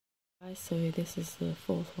So this is the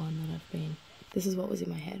fourth one that this is what was in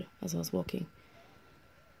my head as I was walking.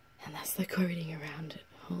 And that's the coding around it.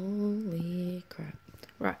 Holy crap.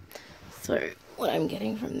 Right, so what I'm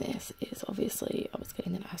getting from this is obviously I was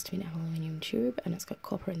getting that it has to be an aluminium tube and it's got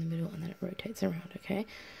copper in the middle and then it rotates around, okay?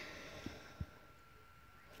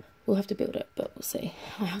 We'll have to build it, but we'll see.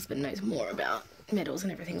 My husband knows more about metals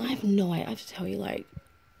and everything. I have no idea. I have to tell you, like,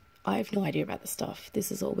 I have no idea about the stuff. This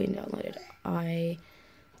has all been downloaded.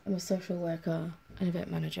 I'm a social worker, an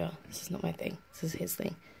event manager. This is not my thing. This is his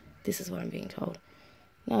thing. This is what I'm being told.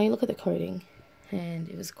 Now you look at the coding, and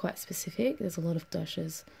it was quite specific. There's a lot of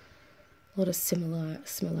dashes, a lot of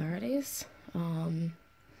similarities.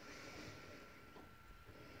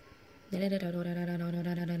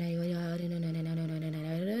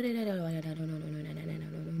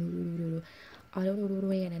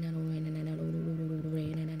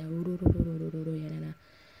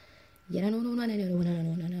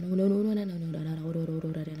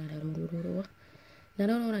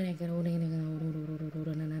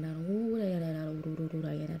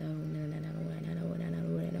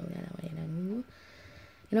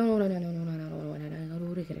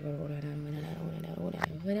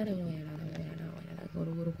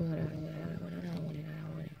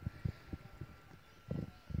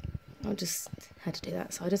 I just had to do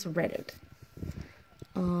that, so I just read it.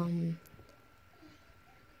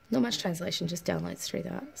 Not much translation, just downloads through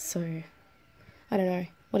that. So I don't know.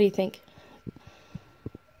 What do you think?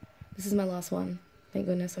 This is my last one. Thank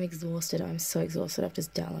goodness. I'm exhausted. I'm so exhausted. I've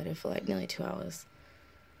just downloaded for like nearly 2 hours.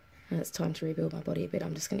 And it's time to rebuild my body a bit.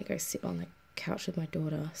 I'm just going to go sit on the couch with my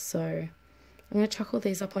daughter. So I'm going to chuck all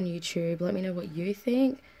these up on YouTube. Let me know what you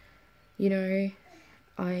think. You know,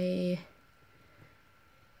 I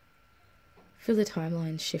feel the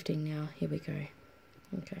timeline shifting now. Here we go.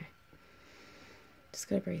 Okay. Just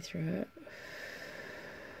got to breathe through it.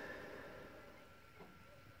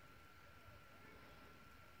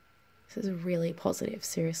 This is really positive,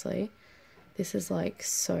 seriously. This is like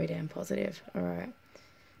so damn positive. Alright.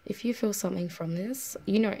 If you feel something from this,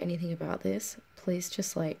 you know anything about this, please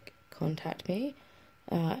just like contact me.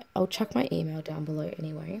 I'll chuck my email down below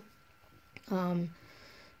anyway.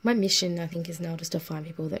 My mission, I think, is now just to find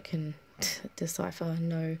people that can decipher,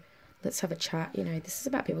 know, let's have a chat. You know, this is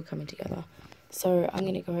about people coming together. So I'm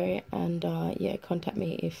going to go and, yeah, contact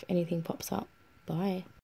me if anything pops up. Bye.